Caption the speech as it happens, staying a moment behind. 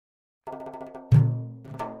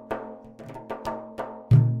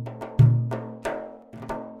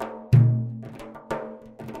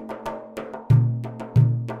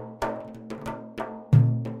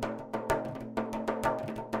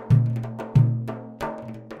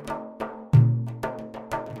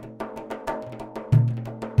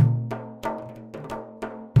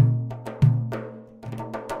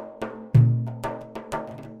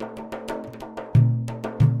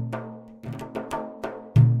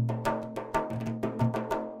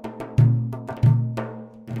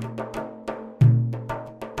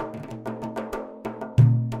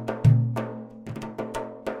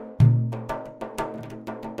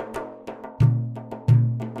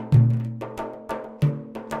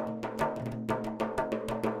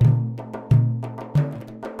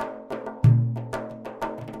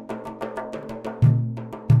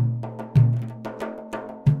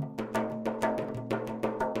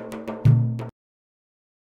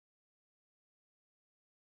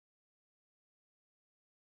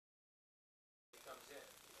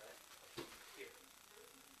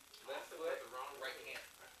right hand.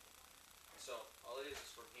 So all it is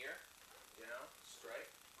from here, down,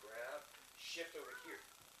 strike, grab, shift over here,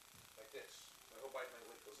 like this. My whole body, my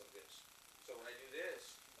weight goes like this. So when I do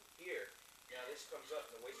this, here, now this comes up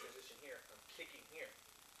in the waist transition here, I'm kicking here.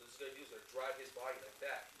 So this is going to do is going to drive his body like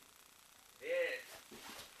that. Then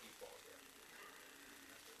he falls there.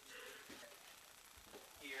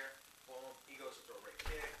 Here, boom, he goes to throw a right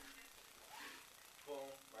kick. Boom,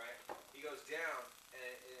 right? He goes down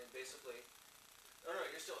and basically, no,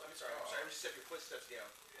 you're still, I'm sorry, I'm just step your footsteps down.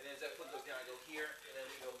 And then as that foot goes down, I go here, and then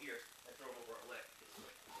we go here, and throw him over our leg.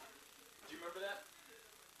 Do you remember that?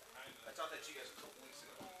 I taught that to you guys a couple weeks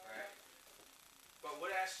ago, alright? But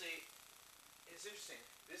what actually, it's interesting,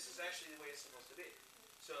 this is actually the way it's supposed to be.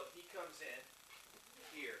 So he comes in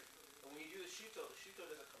here, and when you do the shuto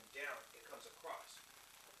doesn't come down, it comes across.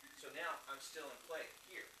 So now I'm still in play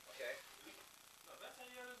here, okay? No, that's how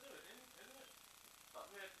you gotta do it, isn't it?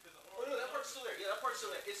 Oh no, that part's still there. Yeah, that part's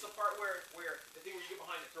still there. It's the part where the thing where you get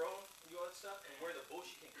behind the throw and do all that stuff, and where the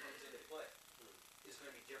Bujinkan comes into play is going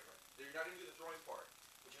to be different. You're not going to do the throwing part,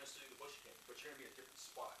 but you're going to still do the Bujinkan, but you're going to be in a different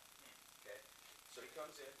spot. Okay? So he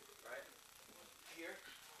comes in, right? Here,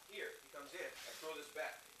 he comes in, I throw this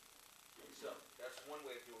back. So that's one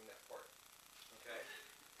way of doing that part. Okay?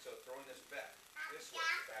 So throwing this back, this way,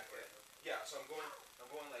 back way. Yeah, so I'm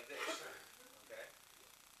going like this. Okay?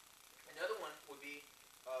 Another one would be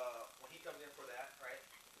when he comes in for that, right?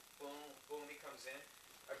 Boom, boom, he comes in.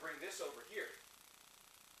 I bring this over here,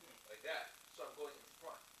 like that. So I'm going in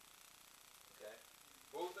front. Okay,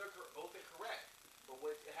 both are correct. But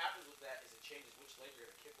what happens with that is it changes which leg you're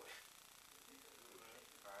gonna kick with.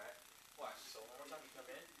 All right, watch. So one more time, you come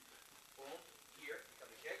in, boom, here, you come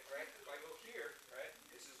to kick, right? If I go here, right?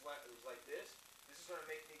 This is what it was like this. This is gonna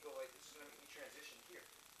make me go like. This is gonna make me transition here.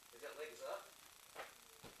 As that leg is up.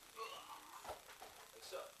 Like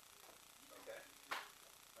so. Okay.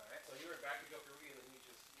 Alright. So you were back to go for and then you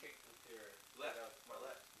just kicked with your left. My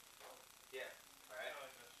left. Yeah. Alright.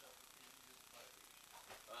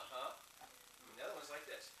 Uh-huh. Another one's like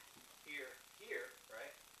this. Here,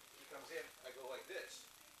 right? He comes in, I go like this.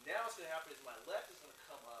 Now what's gonna happen is my left is gonna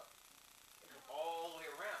come up and come all the way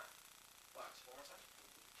around. Watch, one more time.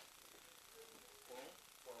 Boom,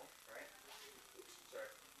 boom, right? Oops,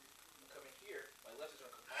 sorry. I'm coming here, my left is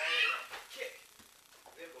gonna come all the way around. Kick.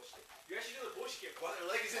 Then go stick. You actually do the bush kick while their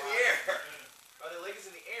leg is in the air. While their leg is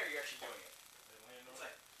in the air, you're actually doing it. It's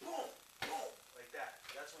like boom, boom, like that.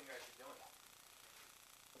 That's when you're actually doing it.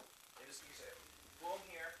 And just you say, boom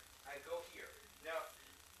here, I go here. Now,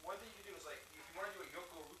 one thing you can do is like, if you want to do a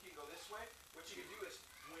yoko ruki and go this way, what you can do is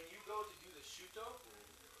when you go to do the shuto,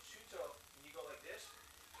 when you go like this,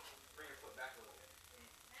 bring your foot back a little bit.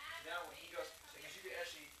 Now when he goes, so you can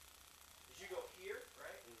actually, as you go here,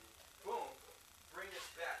 right? Boom. Bring this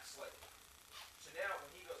back slightly. So now when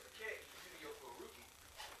he goes to kick, you do the yoko ruki,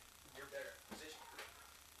 you're better position.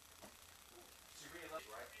 So you bring it up,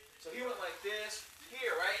 right? So he went like this,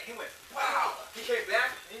 here, right? And he went, wow! He came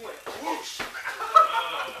back, and he went, whoosh!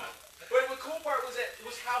 But the cool part was that it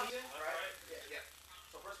was how he did, right? Yeah.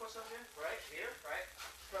 So first one comes in, right? Here, right?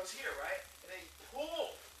 Comes here, right? And then he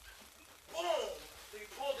pulled. Boom! Then he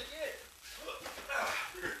pulled again.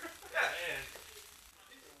 Yeah. Man.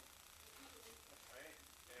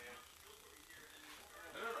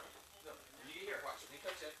 No. You get here, watch. When he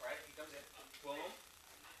comes in, right? He comes in. Boom.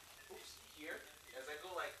 Oops. Here. As I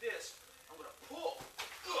go like this, I'm gonna pull.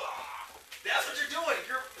 That's what you're doing.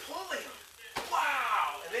 You're pulling.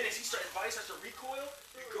 Wow. And then as his body starts to recoil,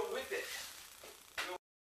 you go with it.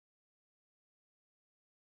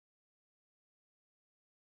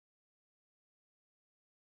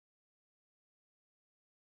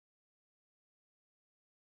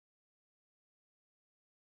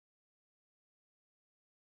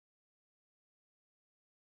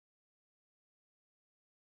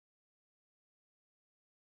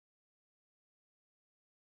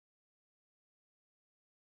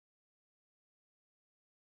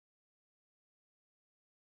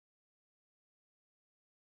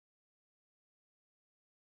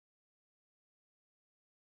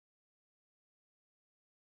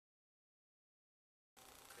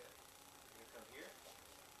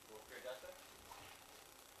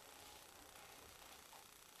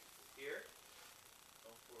 Here, go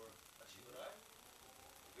for Ashibarai,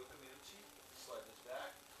 Yokomiuchi, slide this back,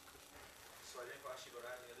 slide in for Ashibarai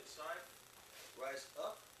on the other side, rise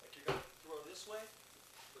up, like you're going to throw this way,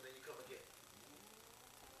 but then you come again,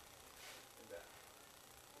 and back,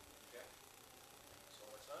 okay, so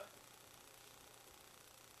one more time,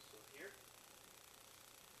 so here,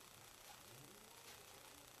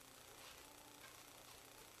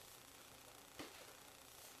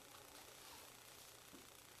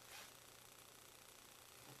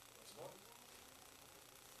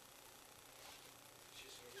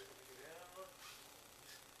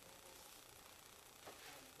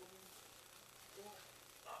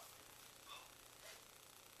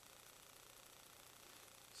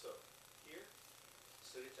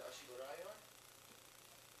 get to ashibarai on.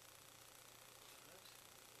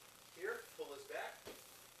 Here, pull his back.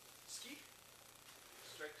 Ski.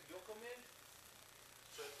 Strike to yokomen.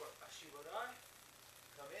 Strike for ashibarai.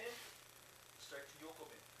 Come in. Strike to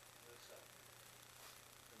yokomen.